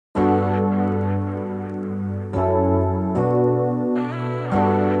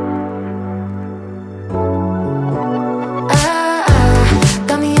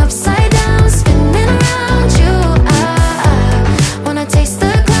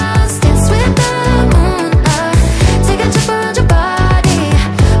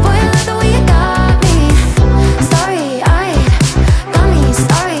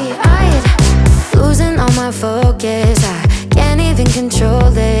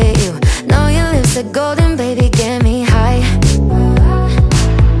said golden baby get me high,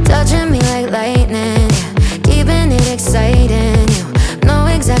 touching me like lightning, yeah. Keeping it exciting. You know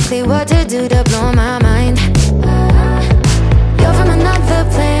exactly what to do to blow my mind. You're from another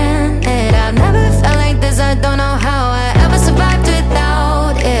planet. I've never felt like this. I don't know how I ever survived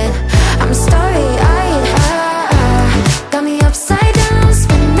without it. I'm starry-eyed, got me upside down,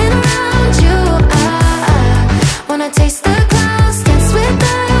 spinning around you. Wanna taste the clouds, dance with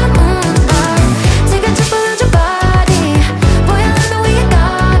the moon. Take a trip around your body. Boy, I love the way you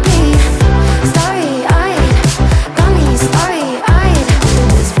got me. Starry-eyed, got me starry-eyed.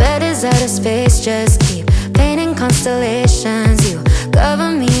 This bed is out of space, just keep painting constellations. You cover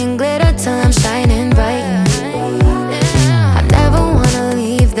me in glitter till I'm shining bright. I never wanna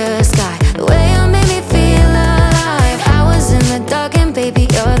leave the sky. The way you made me feel alive. I was in the dark and baby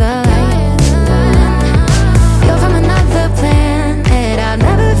you're the light. You're from another planet. I've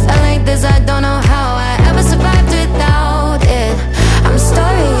never felt like this. I don't know how I ever survived without it. I'm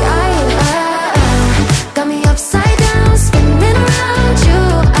starry-eyed, got me upside down, spinning around you.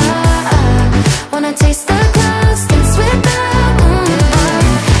 Wanna taste the clouds, dance with the moon.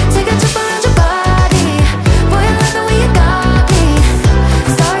 Take a trip around your body. Boy, I love the way you got me.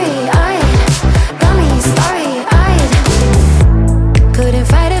 Starry-eyed, got me starry-eyed. Couldn't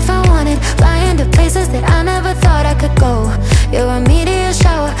fight if I wanted, flying to places that I never thought I could go. You're a meteor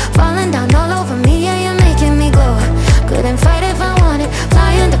shower, falling down all over me, yeah, you're making me glow. Couldn't fight if I wanted,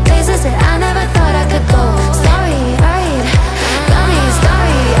 flying to places that I never thought I could go. Starry-eyed, got me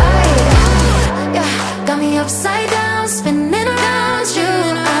starry-eyed, yeah, got me upside down, spinning around you.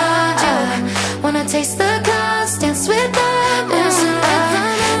 Wanna taste the clouds, dance with the moon.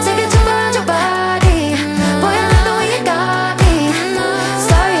 Take a trip around your body. Boy, I love the way you got me.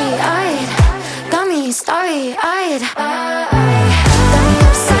 Starry-eyed, got me starry-eyed. Got me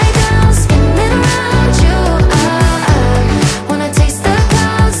upside down, spinning around you. Wanna taste the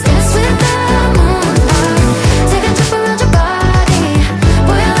clouds, dance with the moon. Take a trip around your body.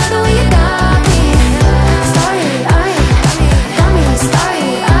 Boy, I love the way you got me. Starry-eyed, got me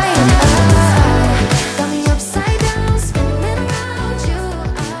starry-eyed. Got me upside down, spinning around you.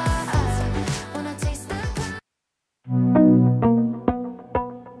 Wanna taste the clouds.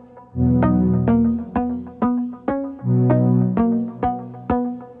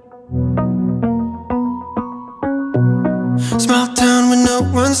 Small town with no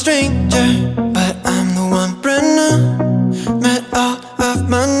one stranger, but I'm the one brand new. Met all of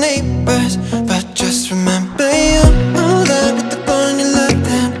my neighbors, but just remember you. Oh, look at the boy on your left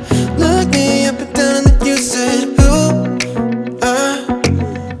hand. Look me up and down and then you said, who are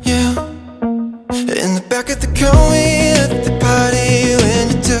you? In the back of the car we at the party when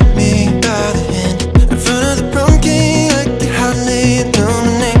you took me by the hand. In front of the prom king like you hardly know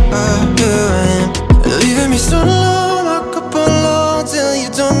my neighborhood. Leaving me so alone, walk up alone till you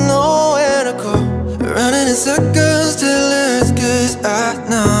don't know where to go. Running in circles till it's 'cause I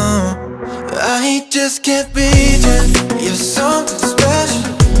know I just can't beat you. You're something special,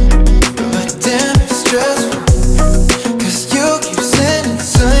 but damn it's stressful. 'Cause you keep sending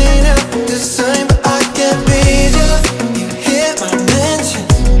sign after sign, but I can't beat you. You hit my mention,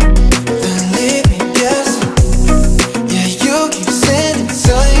 then leave me guessing. Yeah, you keep sending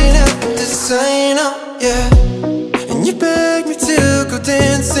sign after sign, oh yeah. And you beg me to go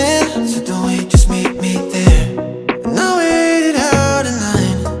dancing, so don't wait, just meet me there. And I waited out in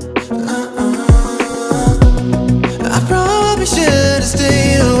line. I probably should've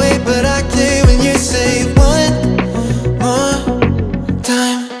stayed away, but I came when you say one more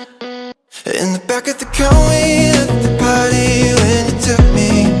time. In the back of the car we at the party when you took me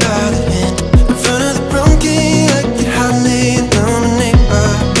by the hand. In front of the prom king like you hardly know my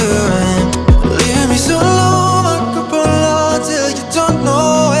neighborhood. Leaving me so alone, walk up alone till you don't know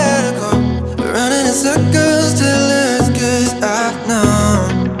where to go. Running in circles till it's 'cause I know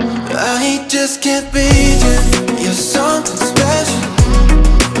I just can't beat you. You're something special,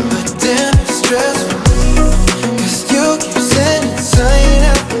 but damn it's stressful. 'Cause you keep sending sign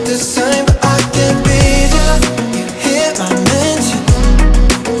after sign, but I can't beat you. You hit my mention,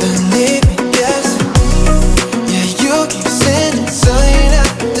 then leave me guessing. Yeah, you keep sending sign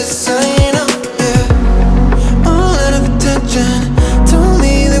after sign, oh yeah. All out of attention, told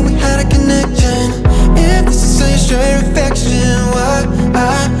me that we had a connection. If this is such straight affection, why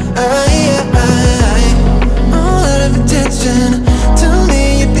all out of attention, tell me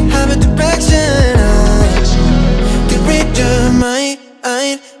if you have a direction. I can read your mind,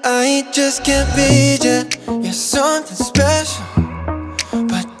 I just can't beat you. You're something special,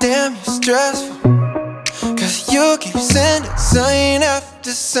 but damn you're stressful. 'Cause you keep sending sign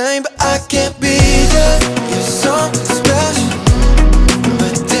after sign, but I can't be just you're something special.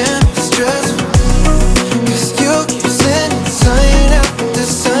 But damn, it's stressful, 'cause you keep sending sign after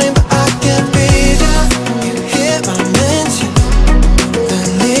sign, but I can't be just you hit my mention, then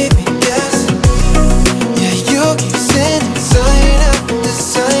leave me guessing. Yeah, you keep sending sign after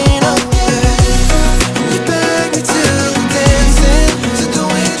sign, oh yeah. You beg me to go dancing, so don't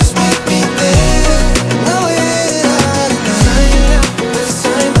wait, just meet me there. No way that I sign after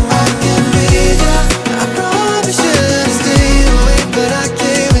sign, but I can't be just. I probably should've stayed away, but I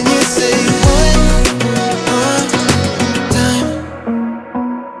came when you say one time.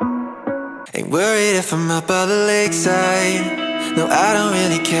 Ain't worried if I'm up by the lakeside. No, I don't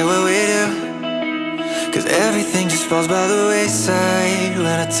really care what we do, 'cause everything just falls by the wayside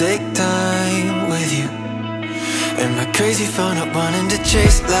when I take time with you. Am I crazy for not wanting to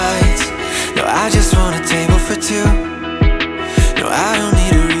chase lights? No, I just want a table for two. No, I don't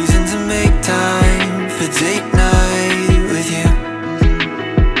need a reason to make time for date night with you.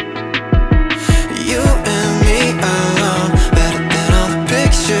 You and me alone, better than all the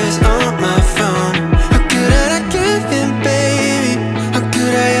pictures on my phone. How could I not give in, baby? How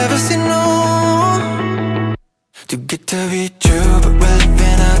could I ever say no? Too good to be true, but we're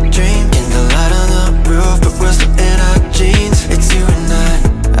living our dream. Candlelight on the roof, but we're still in our jeans. It's you and I,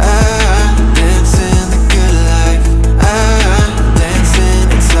 dancing the good life. Dancing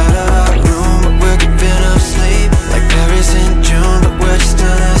inside of our room, but we're giving up sleep. Like Paris in June, but we're just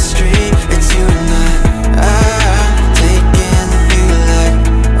on the street. It's you and I, taking the good life.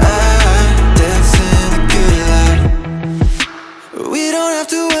 Dancing the good life. We don't have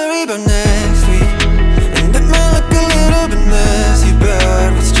to worry about next week, and it might look a little bit messy, but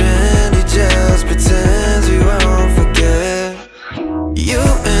what's trendy just pretends we won't forget. You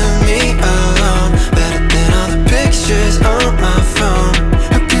and me alone, better than all the pictures on my phone.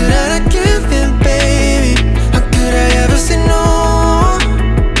 How could I not give in, baby? How could I ever say no?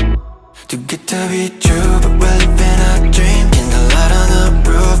 Too good to be true, but we're living our dream. Candlelight on the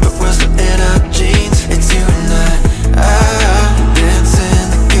roof, but we're still in our jeans. It's you and I, dancing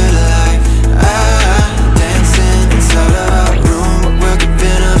the good life. Dancing inside of our room, but we're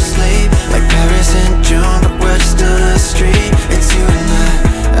giving up sleep. Like Paris in June, but we're just on the street. It's you and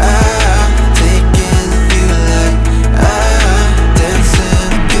I, taking the good life. Dancing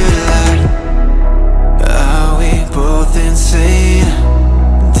the good life. Are we both insane?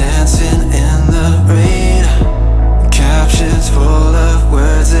 Dancing in the rain. Captions full of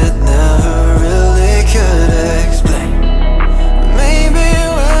words that never really could explain. Maybe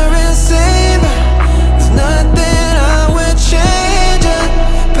we're insane, but there's nothing I would change.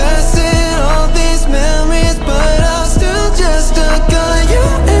 I'm passing all these memories, but I'm still just stuck on you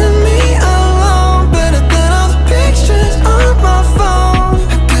and me alone. Better than all the pictures on my phone.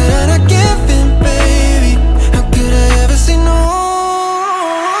 How could I not give in, baby? How could I ever say no?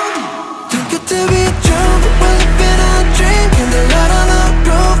 Too good to be true, but we're living our dream. Candlelight on the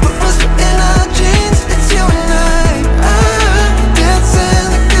roof, but we're still in our jeans. It's you and I, dancing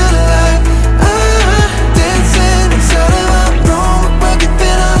the good life. Dancing inside of our room, but we're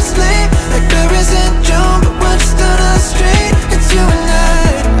giving up sleep. Like Paris in June, but we're just on the street. It's you and I,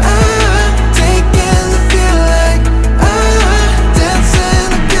 taking the good life. Dancing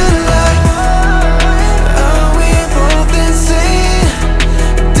the good life. Are we both insane?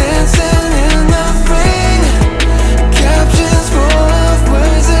 Dancing in the rain. Captions full of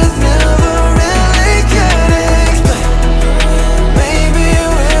words that never really could explain. Maybe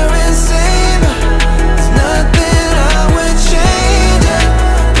we're insane, but there's nothing I would change.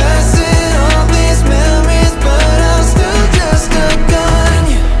 I'm passing all these memories, but I'm still just stuck on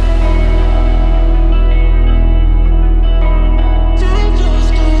you.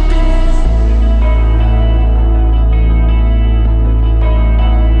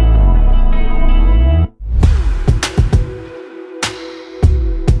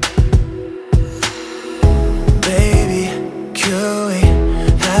 Baby, could we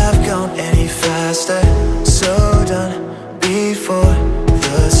have gone any faster? So done before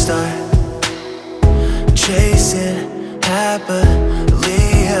the start. Chasing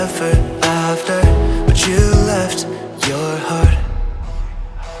happily ever after, but you left your heart.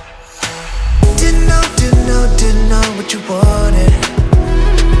 Didn't know what you wanted,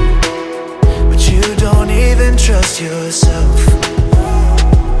 but you don't even trust yourself.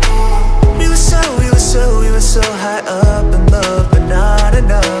 We were so high up in love, but not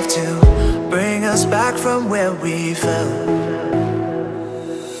enough to bring us back from where we fell.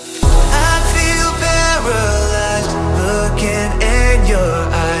 I feel paralyzed looking in your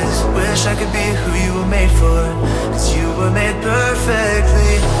eyes. Wish I could be who you were made for. were made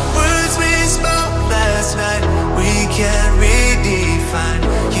perfectly. Words we spoke last night, we can't redefine.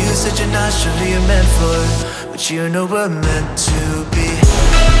 You said you're not sure who you're meant for, but you know we're meant to be.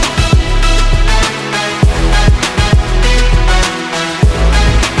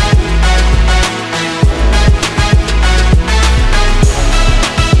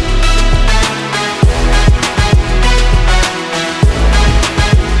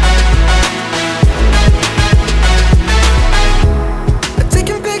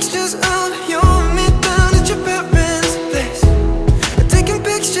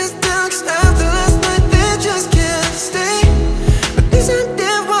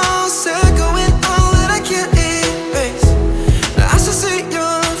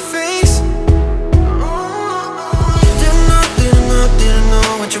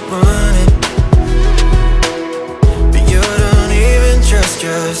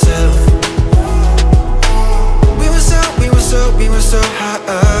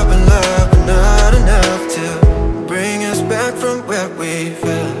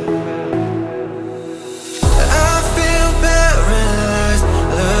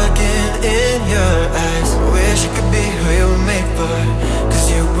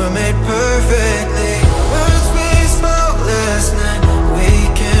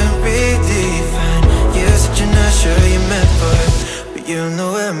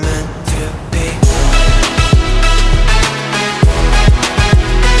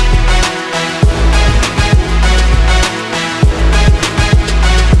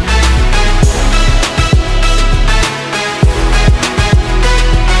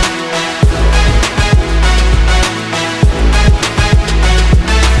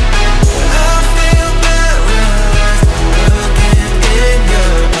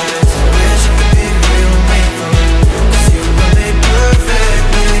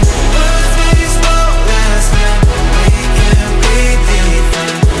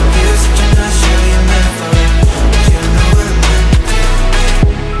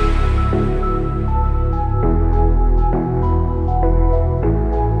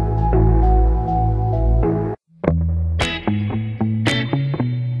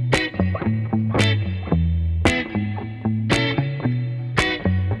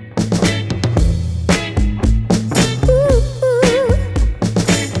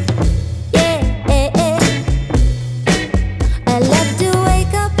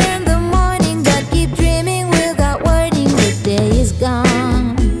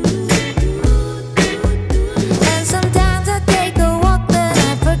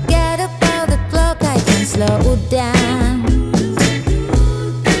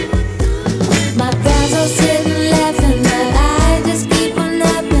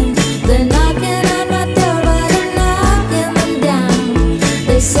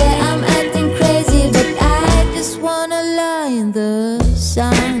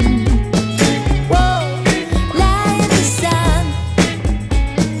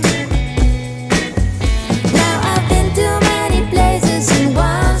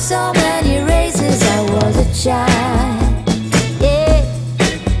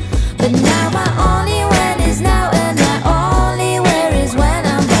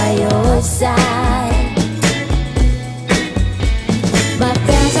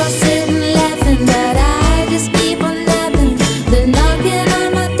 But I just keep on loving. They're knocking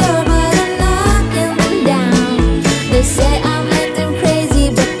on my door.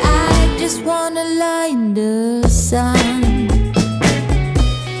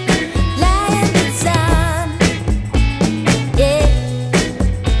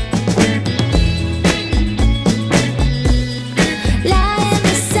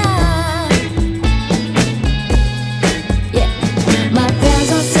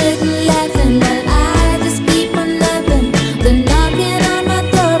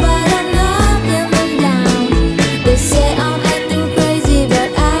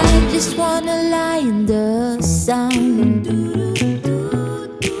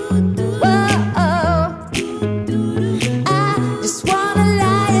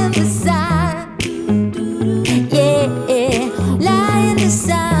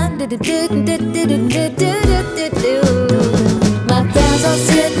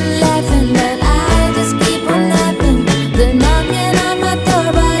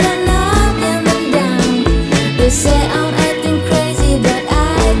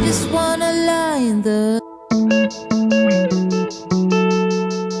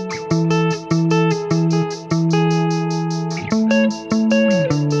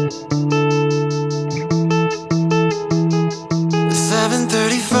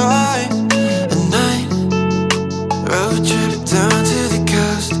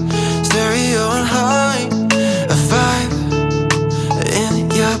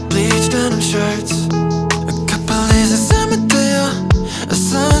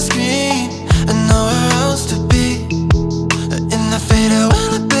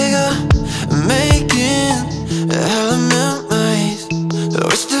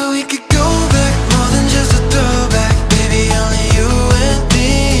 wish that we could go back, more than just a throwback. Baby, only you and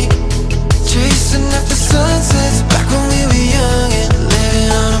me, chasing after sunsets, back when we were young and living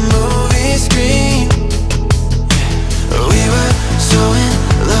on a movie screen. We were so in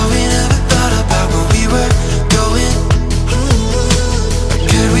love, we never thought about where we were going.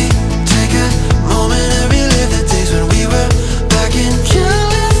 Could we take a moment and relive the days when we were back in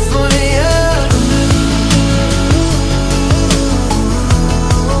California?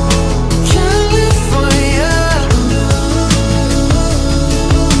 California.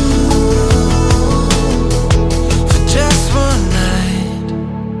 For just one night,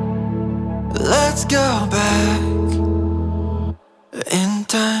 let's go back in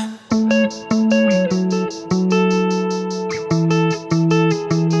time.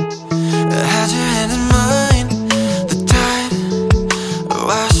 I had your hand in mine, the tide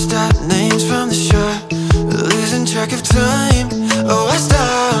washed out names from the shore, losing track of time. Oh, I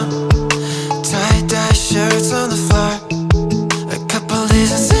stopped, tie-dye shirts on the floor, a couple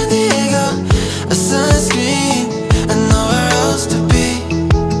days in San Diego, a sunscreen, and nowhere else to be.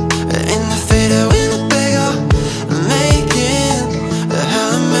 In the fade of Winnebago, making a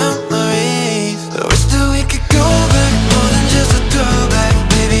hell of memories. I wish that we could go back, more than just a throwback.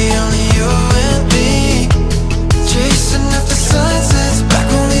 Baby, only you and me, chasing after sunsets, back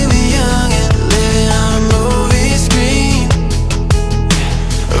when we were young and living on a movie screen.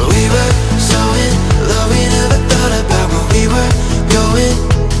 We were so in love, we never thought about where we were going.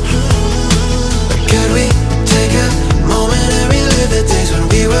 Could we take a moment and relive the days when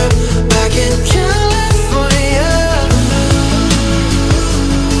we were back in California?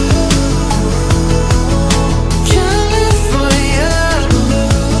 California.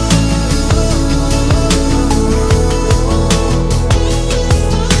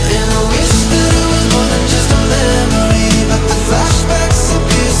 And I wish that it was more than just a memory, but the flashbacks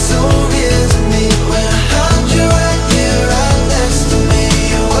appear so real to me when I held you right here, right next to me.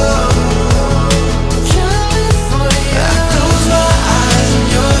 Whoa. California. I close my eyes and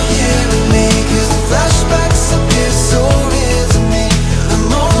you're here with me, 'cause the flashbacks appear so real to me. The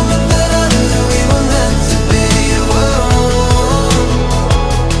moment that I knew that we were meant to be. Whoa.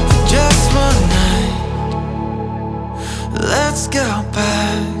 For just one night, let's go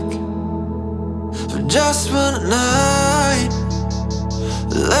back. For just one night,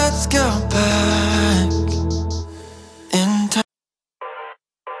 let's go back in time.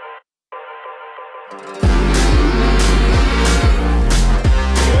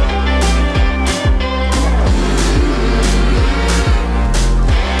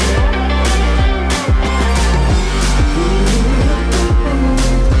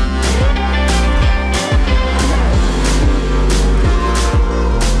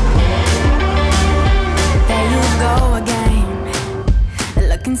 There you go again,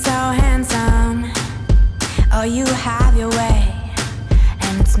 looking so handsome. Oh, you have your way,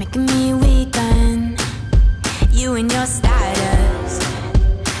 and it's making me weaken. You and your stardust,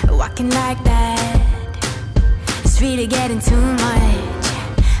 walking like that. It's really getting too much,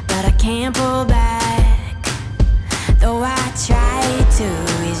 but I can't pull back. Though I try to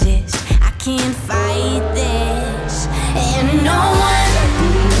resist, I can't fight this. And no one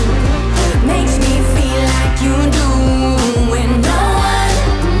makes me feel like you do. And no one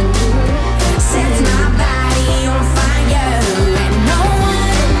sets my body on fire. And no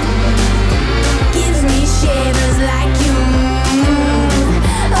one gives me shivers like you.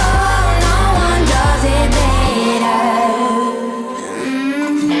 Oh, no one does it better.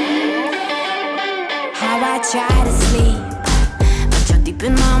 How I try to sleep, but you're deep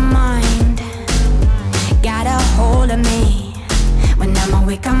in my mind. Got a hold of me. When I'm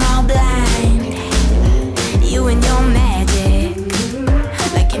awake, I'm all blind. You and your magic,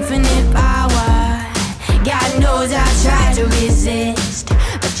 like infinite power. God knows I try to resist,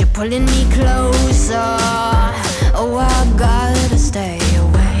 but you're pulling me closer. Oh, I gotta stay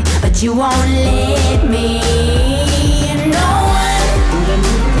away, but you won't let me. No one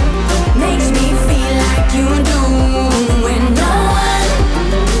makes me feel like you do. And no one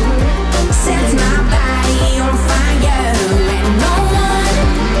sets my body on fire. And no one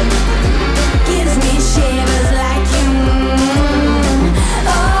gives me shivers like you.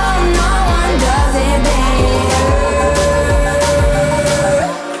 Oh, no one does it better.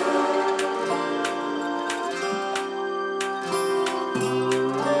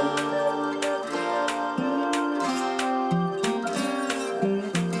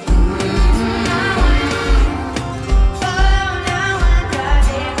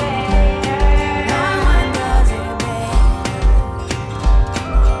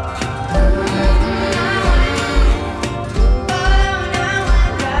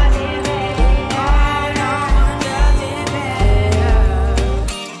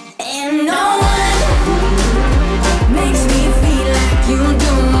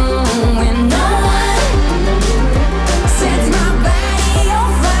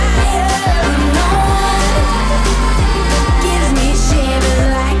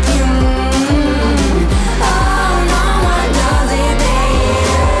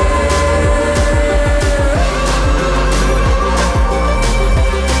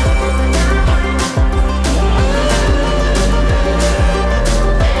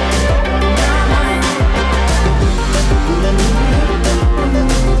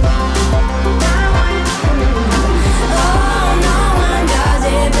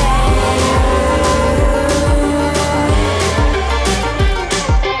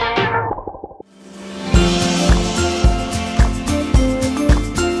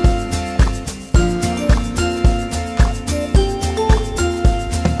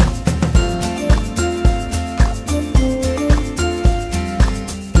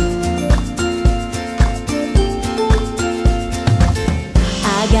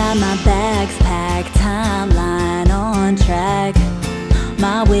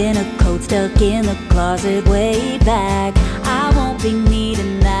 winter coat stuck in the closet way back. I won't be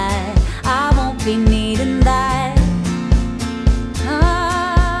needing that, I won't be needing that.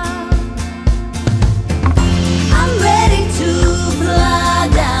 I'm ready to fly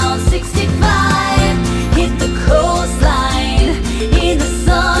down 65, hit the coastline in the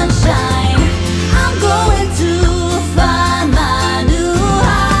sunshine. I'm going to find my new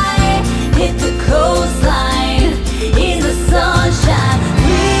high, hit the coastline in the sunshine.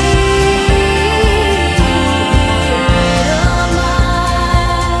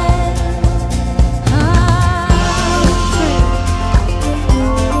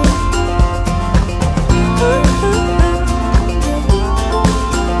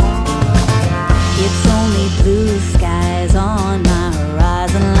 It's only blue skies on my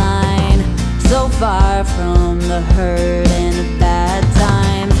horizon line, so far from the hurt and the bad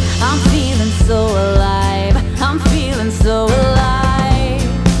times. I'm feeling so alive, I'm feeling so alive.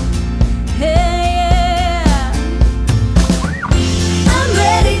 Yeah. I'm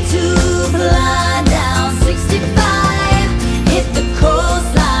ready to fly down 65, hit the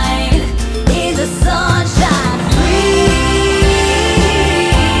coastline in the sunshine.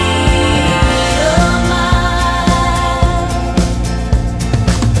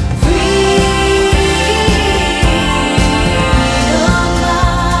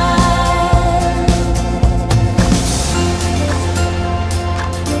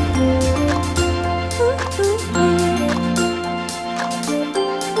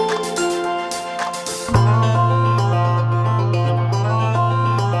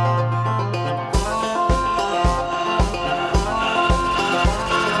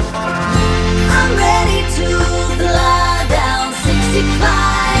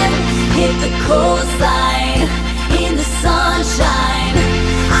 Hit the coastline in the sunshine.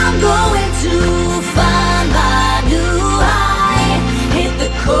 I'm going to find my new high. Hit the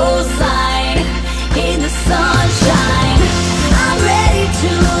coastline in the sunshine. I'm ready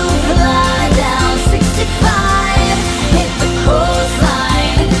to fly down 65. Hit the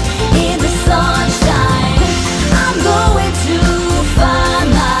coastline in the sunshine. I'm going to find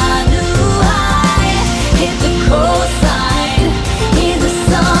my new high. Hit the coastline in the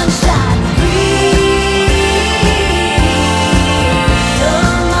sunshine.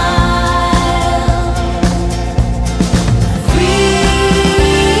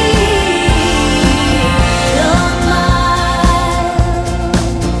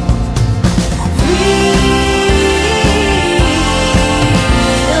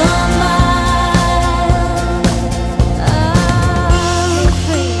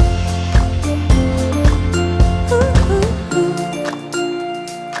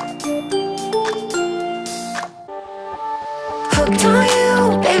 Hooked on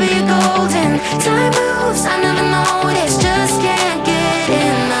you, baby, you're golden. Time moves, I never noticed. Just can't get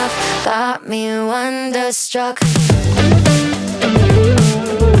enough. Got me wonderstruck.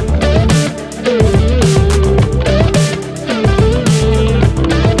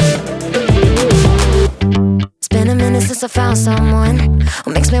 It's been a minute since I found someone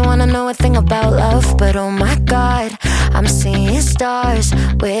who makes me wanna know a thing about love. But oh my God, I'm seeing stars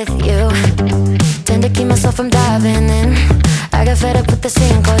with you. Tend to keep myself from diving in. I got fed up with the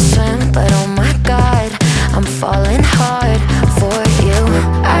sink or swim. But oh my God, I'm falling hard for you.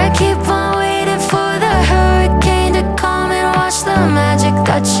 I keep on waiting for the hurricane to come and wash the magic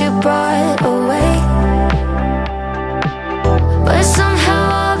that you brought away. But somehow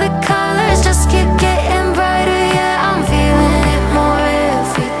all the colors just keep getting brighter. Yeah, I'm feeling it more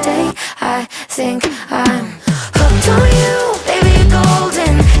every day. I think I'm hooked on you, baby, you're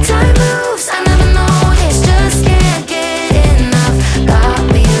golden. Time moves, I never noticed. Just can't get enough. Got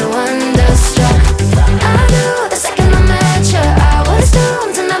me wonderstruck. I knew the second I met you, I was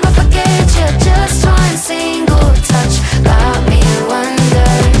doomed to never forget you. Just one single touch got me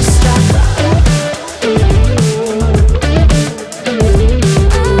wonderstruck.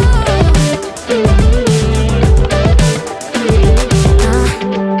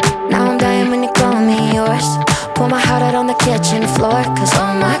 Now I'm dying when you call me yours. Pour my heart out on the kitchen floor. Cause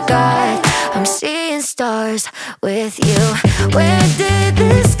oh my God, I'm seeing stars with you. Where did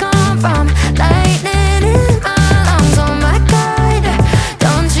this